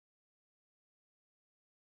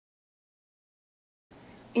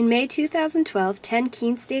In May 2012, 10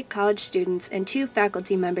 Keene State College students and 2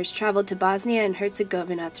 faculty members traveled to Bosnia and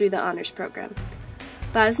Herzegovina through the honors program.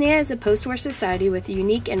 Bosnia is a post-war society with a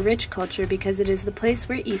unique and rich culture because it is the place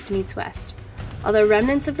where East meets West. Although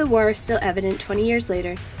remnants of the war are still evident 20 years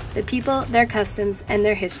later, the people, their customs, and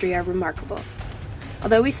their history are remarkable.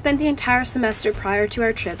 Although we spent the entire semester prior to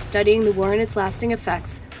our trip studying the war and its lasting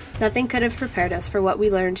effects, nothing could have prepared us for what we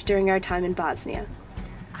learned during our time in Bosnia.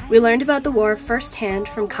 We learned about the war firsthand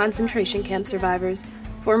from concentration camp survivors,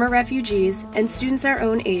 former refugees, and students our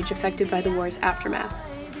own age affected by the war's aftermath.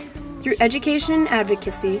 Through education and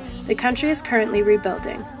advocacy, the country is currently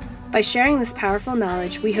rebuilding. By sharing this powerful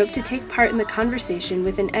knowledge, we hope to take part in the conversation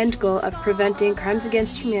with an end goal of preventing crimes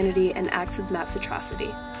against humanity and acts of mass atrocity.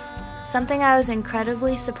 Something I was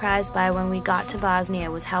incredibly surprised by when we got to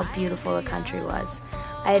Bosnia was how beautiful the country was.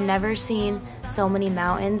 I had never seen so many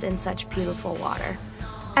mountains and such beautiful water.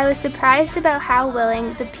 I was surprised about how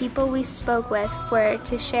willing the people we spoke with were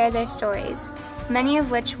to share their stories, many of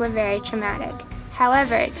which were very traumatic.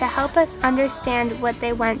 However, to help us understand what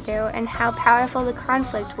they went through and how powerful the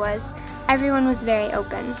conflict was, everyone was very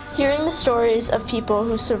open. Hearing the stories of people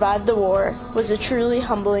who survived the war was a truly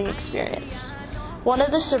humbling experience. One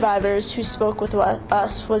of the survivors who spoke with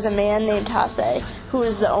us was a man named Hase, who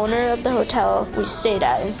was the owner of the hotel we stayed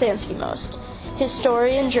at in Sanski Most. His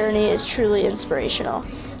story and journey is truly inspirational.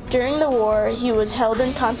 During the war, he was held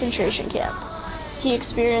in concentration camp. He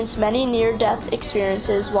experienced many near-death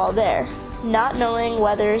experiences while there. Not knowing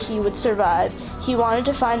whether he would survive, he wanted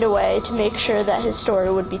to find a way to make sure that his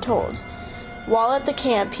story would be told. While at the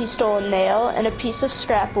camp, he stole a nail and a piece of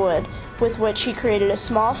scrap wood with which he created a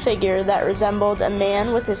small figure that resembled a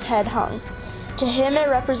man with his head hung. To him, it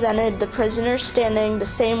represented the prisoners standing the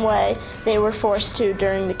same way they were forced to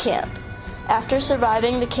during the camp. After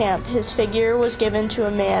surviving the camp, his figure was given to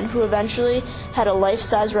a man who eventually had a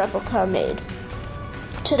life-size replica made.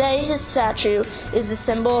 Today, his statue is the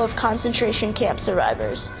symbol of concentration camp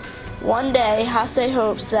survivors. One day, Hase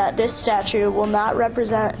hopes that this statue will not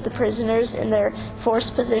represent the prisoners in their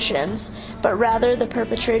forced positions, but rather the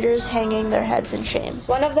perpetrators hanging their heads in shame.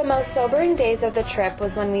 One of the most sobering days of the trip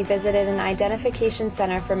was when we visited an identification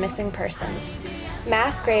center for missing persons.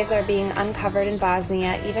 Mass graves are being uncovered in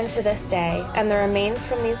Bosnia even to this day, and the remains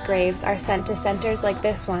from these graves are sent to centers like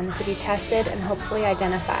this one to be tested and hopefully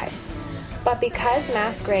identified. But because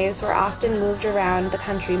mass graves were often moved around the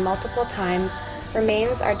country multiple times,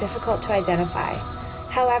 remains are difficult to identify.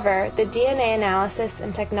 However, the DNA analysis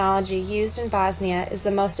and technology used in Bosnia is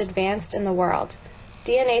the most advanced in the world.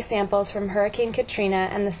 DNA samples from Hurricane Katrina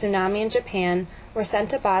and the tsunami in Japan were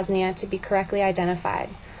sent to Bosnia to be correctly identified.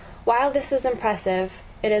 While this is impressive,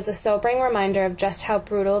 it is a sobering reminder of just how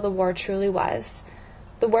brutal the war truly was.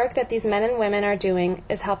 The work that these men and women are doing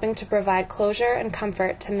is helping to provide closure and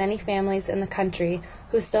comfort to many families in the country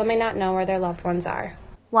who still may not know where their loved ones are.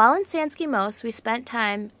 While in Sanski Most, we spent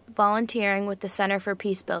time volunteering with the Center for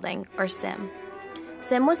Peacebuilding, or CIM.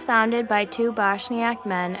 CIM was founded by 2 Bosniak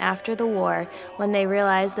men after the war when they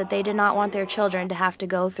realized that they did not want their children to have to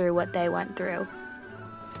go through what they went through.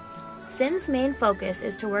 CIM's main focus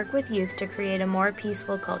is to work with youth to create a more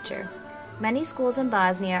peaceful culture. Many schools in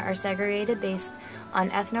Bosnia are segregated based on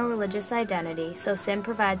ethno-religious identity, so CIM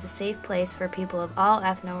provides a safe place for people of all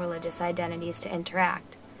ethno-religious identities to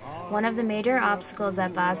interact. One of the major obstacles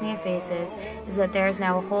that Bosnia faces is that there is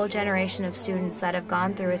now a whole generation of students that have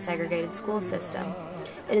gone through a segregated school system.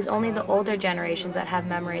 It is only the older generations that have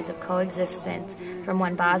memories of coexistence from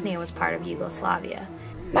when Bosnia was part of Yugoslavia.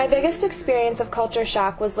 My biggest experience of culture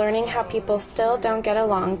shock was learning how people still don't get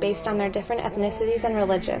along based on their different ethnicities and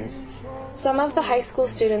religions. Some of the high school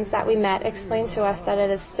students that we met explained to us that it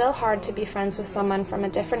is still hard to be friends with someone from a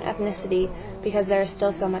different ethnicity because there is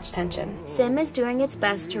still so much tension. CIM is doing its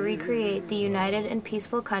best to recreate the united and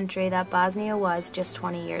peaceful country that Bosnia was just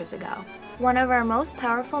 20 years ago. One of our most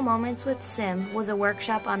powerful moments with CIM was a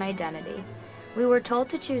workshop on identity. We were told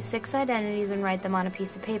to choose 6 identities and write them on a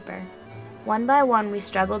piece of paper. One by one, we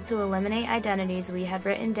struggled to eliminate identities we had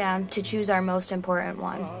written down to choose our most important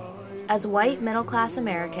one. As white, middle-class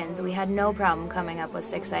Americans, we had no problem coming up with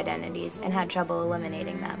 6 identities and had trouble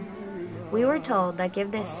eliminating them. We were told that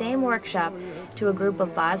give this same workshop to a group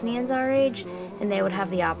of Bosnians our age, and they would have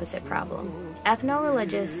the opposite problem.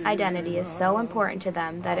 Ethno-religious identity is so important to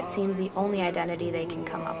them that it seems the only identity they can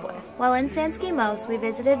come up with. While in Sanski Most, we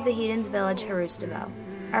visited Vahidin's village, Harustevo.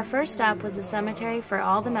 Our first stop was the cemetery for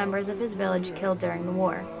all the members of his village killed during the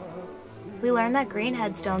war. We learned that green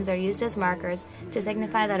headstones are used as markers to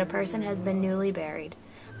signify that a person has been newly buried.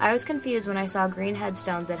 I was confused when I saw green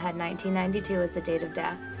headstones that had 1992 as the date of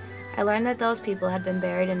death. I learned that those people had been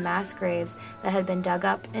buried in mass graves that had been dug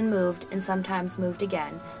up and sometimes moved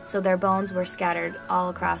again, so their bones were scattered all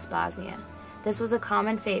across Bosnia. This was a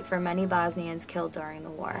common fate for many Bosnians killed during the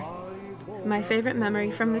war. My favorite memory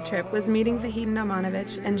from the trip was meeting Vahidin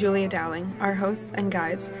Omanovic and Julia Dowling, our hosts and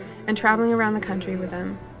guides, and traveling around the country with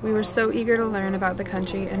them. We were so eager to learn about the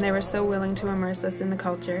country, and they were so willing to immerse us in the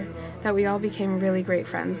culture that we all became really great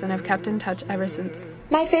friends and have kept in touch ever since.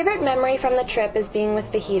 My favorite memory from the trip is being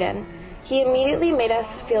with Vahidin. He immediately made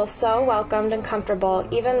us feel so welcomed and comfortable,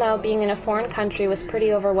 even though being in a foreign country was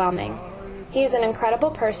pretty overwhelming. He is an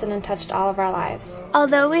incredible person and touched all of our lives.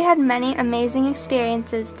 Although we had many amazing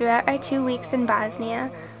experiences throughout our 2 weeks in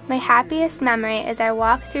Bosnia, my happiest memory is our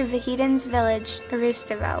walk through Vahidin's village,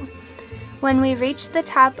 Rustevo. When we reached the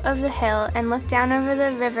top of the hill and looked down over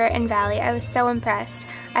the river and valley, I was so impressed.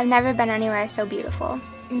 I've never been anywhere so beautiful.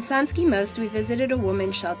 In Sanski Most, we visited a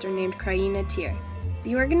women's shelter named Krajina Tir.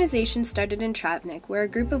 The organization started in Travnik, where a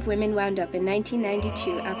group of women wound up in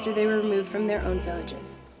 1992 after they were removed from their own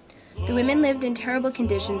villages. The women lived in terrible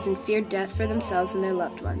conditions and feared death for themselves and their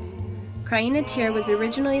loved ones. Krajina Tir was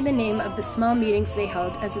originally the name of the small meetings they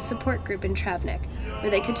held as a support group in Travnik, where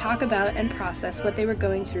they could talk about and process what they were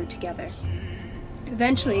going through together.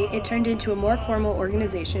 Eventually, it turned into a more formal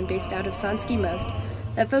organization based out of Sanski Most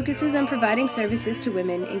that focuses on providing services to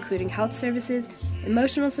women, including health services,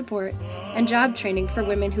 emotional support, and job training for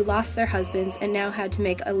women who lost their husbands and now had to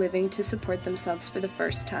make a living to support themselves for the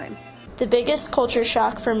first time. The biggest culture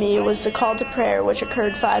shock for me was the call to prayer, which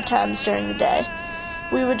occurred 5 times during the day.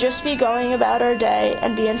 We would just be going about our day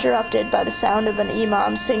and be interrupted by the sound of an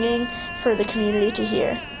imam singing for the community to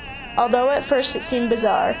hear. Although at first it seemed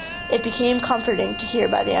bizarre, it became comforting to hear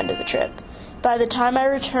by the end of the trip. By the time I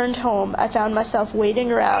returned home, I found myself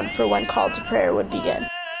waiting around for when call to prayer would begin.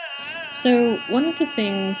 So one of the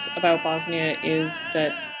things about Bosnia is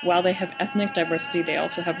that while they have ethnic diversity, they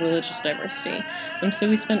also have religious diversity. So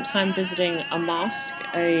we spent time visiting a mosque,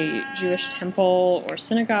 a Jewish temple or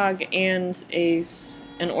synagogue, and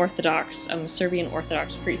an Orthodox, Serbian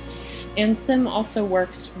Orthodox priest. And Sim also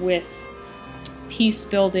works with peace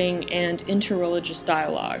building and interreligious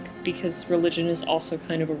dialogue, because religion is also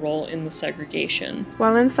kind of a role in the segregation.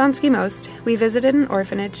 While in Sanski Most, we visited an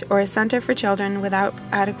orphanage or a center for children without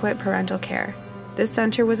adequate parental care. This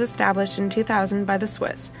center was established in 2000 by the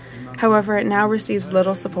Swiss. However, it now receives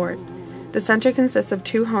little support. The center consists of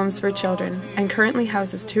 2 homes for children and currently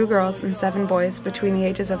houses 2 girls and 7 boys between the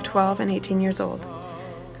ages of 12 and 18 years old.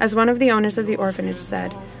 As one of the owners of the orphanage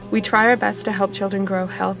said, "We try our best to help children grow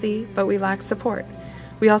healthy, but we lack support.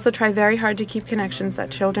 We also try very hard to keep connections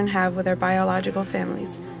that children have with their biological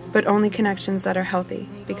families, but only connections that are healthy,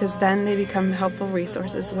 because then they become helpful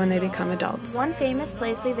resources when they become adults." One famous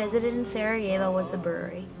place we visited in Sarajevo was the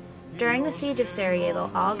brewery. During the siege of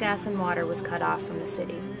Sarajevo, all gas and water was cut off from the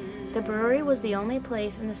city. The brewery was the only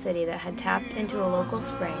place in the city that had tapped into a local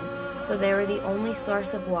spring, so they were the only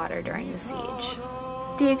source of water during the siege.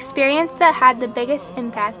 The experience that had the biggest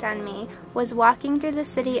impact on me was walking through the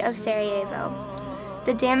city of Sarajevo.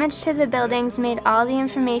 The damage to the buildings made all the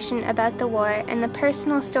information about the war and the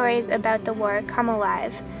personal stories about the war come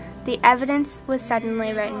alive. The evidence was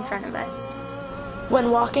suddenly right in front of us.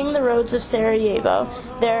 When walking the roads of Sarajevo,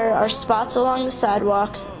 there are spots along the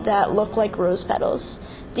sidewalks that look like rose petals.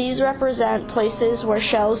 These represent places where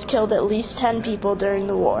shells killed at least 10 people during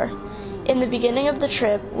the war. In the beginning of the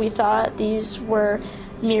trip, we thought these were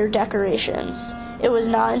mere decorations. It was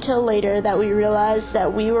not until later that we realized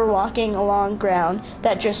that we were walking along ground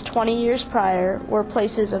that just 20 years prior were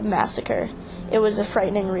places of massacre. It was a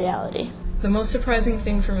frightening reality. The most surprising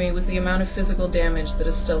thing for me was the amount of physical damage that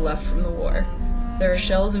is still left from the war. There are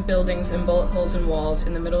shells of buildings and bullet holes in walls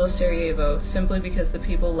in the middle of Sarajevo simply because the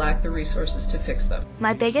people lack the resources to fix them.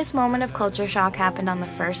 My biggest moment of culture shock happened on the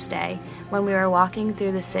first day when we were walking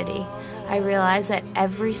through the city. I realized that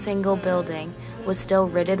every single building was still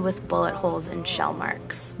riddled with bullet holes and shell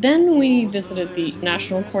marks. Then we visited the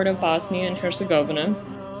National Court of Bosnia and Herzegovina.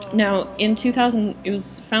 Now, in 2000, it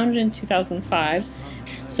was founded in 2005,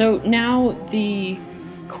 so now the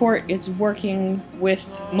court is working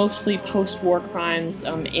with mostly post-war crimes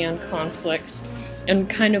and conflicts, and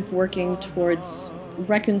kind of working towards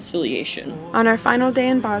reconciliation. On our final day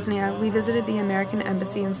in Bosnia, we visited the American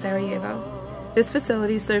Embassy in Sarajevo. This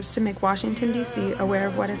facility serves to make Washington, D.C. aware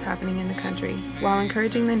of what is happening in the country, while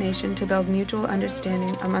encouraging the nation to build mutual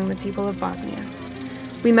understanding among the people of Bosnia.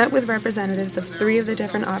 We met with representatives of 3 of the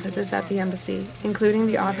different offices at the embassy, including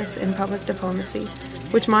the Office in Public Diplomacy,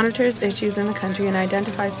 which monitors issues in the country and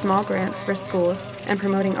identifies small grants for schools and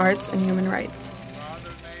promoting arts and human rights.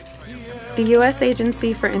 The U.S.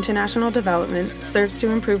 Agency for International Development serves to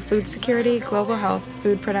improve food security, global health,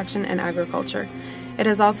 food production, and agriculture. It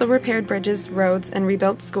has also repaired bridges, roads, and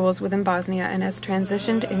rebuilt schools within Bosnia and has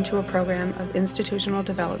transitioned into a program of institutional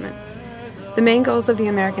development. The main goals of the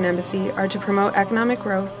American Embassy are to promote economic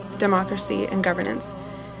growth, democracy, and governance.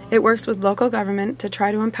 It works with local government to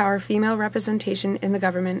try to empower female representation in the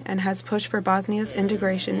government and has pushed for Bosnia's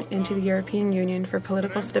integration into the European Union for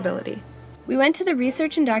political stability. We went to the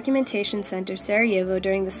Research and Documentation Center Sarajevo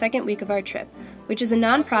during the second week of our trip, which is a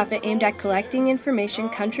nonprofit aimed at collecting information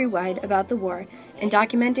countrywide about the war and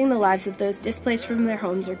documenting the lives of those displaced from their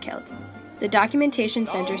homes or killed. The Documentation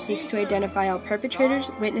Center seeks to identify all perpetrators,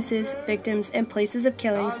 witnesses, victims, and places of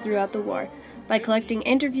killings throughout the war by collecting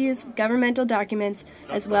interviews, governmental documents,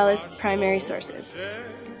 as well as primary sources.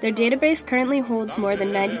 Their database currently holds more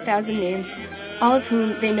than 90,000 names, all of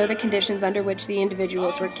whom they know the conditions under which the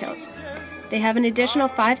individuals were killed. They have an additional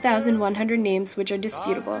 5,100 names which are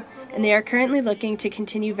disputable, and they are currently looking to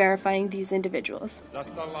continue verifying these individuals.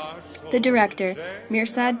 The director,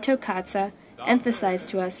 Mirsad Tokatsa, emphasized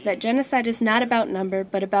to us that genocide is not about number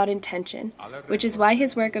but about intention, which is why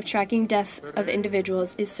his work of tracking deaths of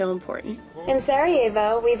individuals is so important. In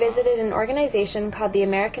Sarajevo, we visited an organization called the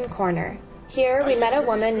American Corner. Here, we met a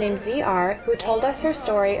woman named ZR who told us her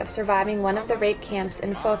story of surviving one of the rape camps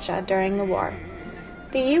in Foča during the war.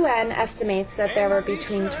 The UN estimates that there were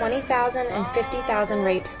between 20,000 and 50,000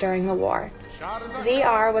 rapes during the war.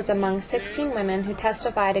 ZR was among 16 women who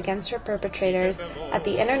testified against her perpetrators at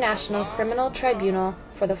the International Criminal Tribunal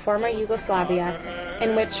for the former Yugoslavia,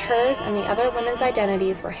 in which hers and the other women's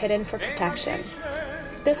identities were hidden for protection.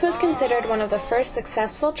 This was considered one of the first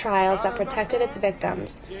successful trials that protected its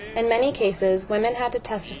victims. In many cases, women had to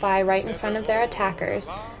testify right in front of their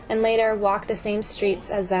attackers and later walk the same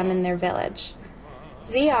streets as them in their village.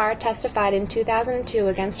 ZR testified in 2002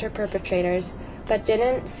 against her perpetrators, but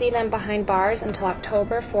didn't see them behind bars until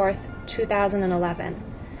October 4, 2011.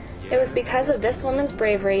 It was because of this woman's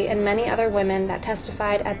bravery and many other women that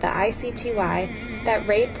testified at the ICTY that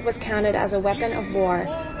rape was counted as a weapon of war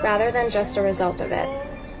rather than just a result of it.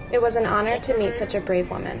 It was an honor to meet such a brave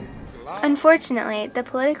woman. Unfortunately, the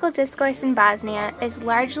political discourse in Bosnia is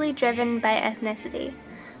largely driven by ethnicity.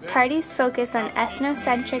 Parties focus on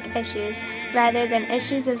ethnocentric issues rather than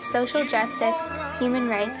issues of social justice, human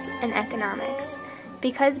rights, and economics.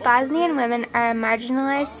 Because Bosnian women are a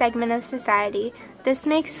marginalized segment of society, this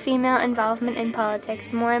makes female involvement in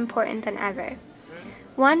politics more important than ever.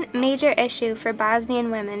 One major issue for Bosnian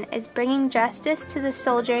women is bringing justice to the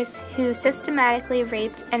soldiers who systematically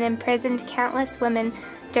raped and imprisoned countless women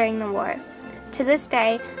during the war. To this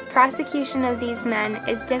day, prosecution of these men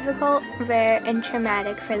is difficult, rare, and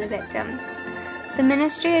traumatic for the victims. The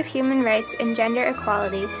Ministry of Human Rights and Gender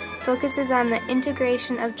Equality focuses on the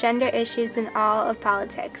integration of gender issues in all of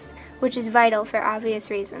politics, which is vital for obvious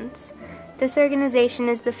reasons. This organization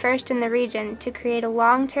is the first in the region to create a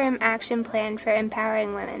long-term action plan for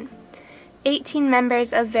empowering women. 18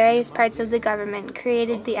 members of various parts of the government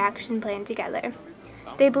created the action plan together.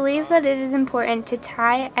 They believe that it is important to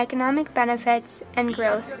tie economic benefits and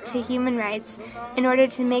growth to human rights in order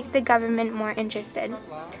to make the government more interested.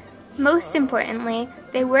 Most importantly,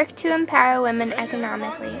 they work to empower women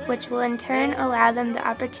economically, which will in turn allow them the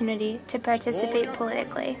opportunity to participate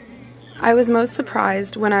politically. I was most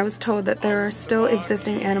surprised when I was told that there are still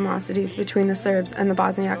existing animosities between the Serbs and the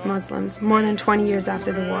Bosniak Muslims more than 20 years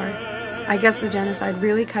after the war. I guess the genocide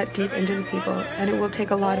really cut deep into the people, and it will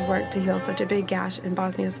take a lot of work to heal such a big gash in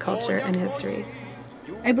Bosnia's culture and history.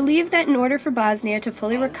 I believe that in order for Bosnia to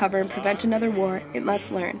fully recover and prevent another war, it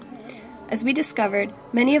must learn. As we discovered,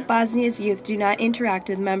 many of Bosnia's youth do not interact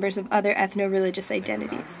with members of other ethno-religious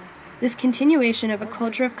identities. This continuation of a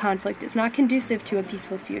culture of conflict is not conducive to a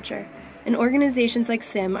peaceful future, and organizations like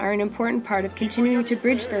SIM are an important part of continuing to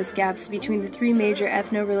bridge those gaps between the three major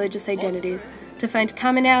ethno-religious identities to find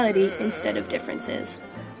commonality instead of differences.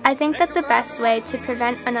 I think that the best way to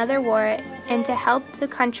prevent another war and to help the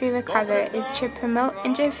country recover is to promote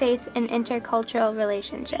interfaith and intercultural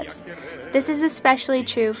relationships. This is especially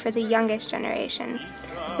true for the youngest generation.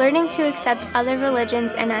 Learning to accept other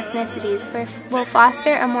religions and ethnicities will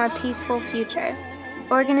foster a more peaceful future.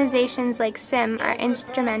 Organizations like SIM are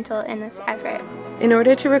instrumental in this effort. In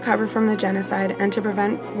order to recover from the genocide and to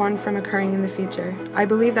prevent one from occurring in the future, I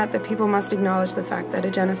believe that the people must acknowledge the fact that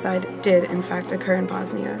a genocide did in fact occur in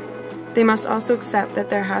Bosnia. They must also accept that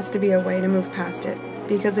there has to be a way to move past it,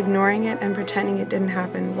 because ignoring it and pretending it didn't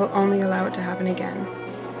happen will only allow it to happen again.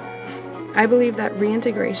 I believe that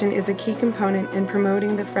reintegration is a key component in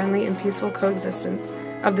promoting the friendly and peaceful coexistence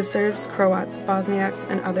of the Serbs, Croats, Bosniaks,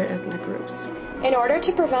 and other ethnic groups. In order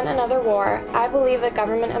to prevent another war, I believe the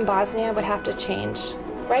government in Bosnia would have to change.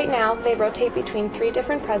 Right now, they rotate between 3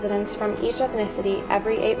 different presidents from each ethnicity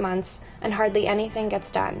every 8 months, and hardly anything gets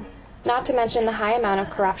done, not to mention the high amount of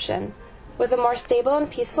corruption. With a more stable and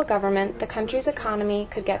peaceful government, the country's economy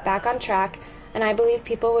could get back on track, and I believe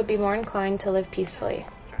people would be more inclined to live peacefully.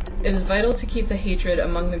 It is vital to keep the hatred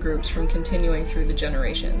among the groups from continuing through the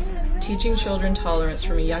generations. Teaching children tolerance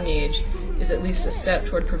from a young age is at least a step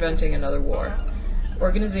toward preventing another war.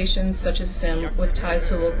 Organizations such as SIM, with ties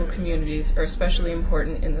to local communities, are especially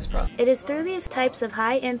important in this process. It is through these types of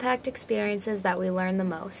high-impact experiences that we learn the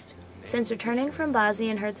most. Since returning from Bosnia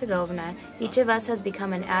and Herzegovina, each of us has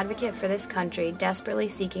become an advocate for this country, desperately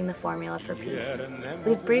seeking the formula for peace.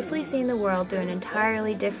 We've briefly seen the world through an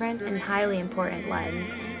entirely different and highly important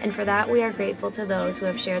lens, and for that we are grateful to those who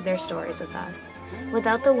have shared their stories with us.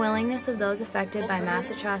 Without the willingness of those affected by mass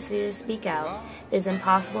atrocity to speak out, it is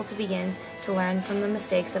impossible to begin to learn from the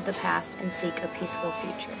mistakes of the past and seek a peaceful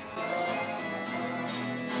future.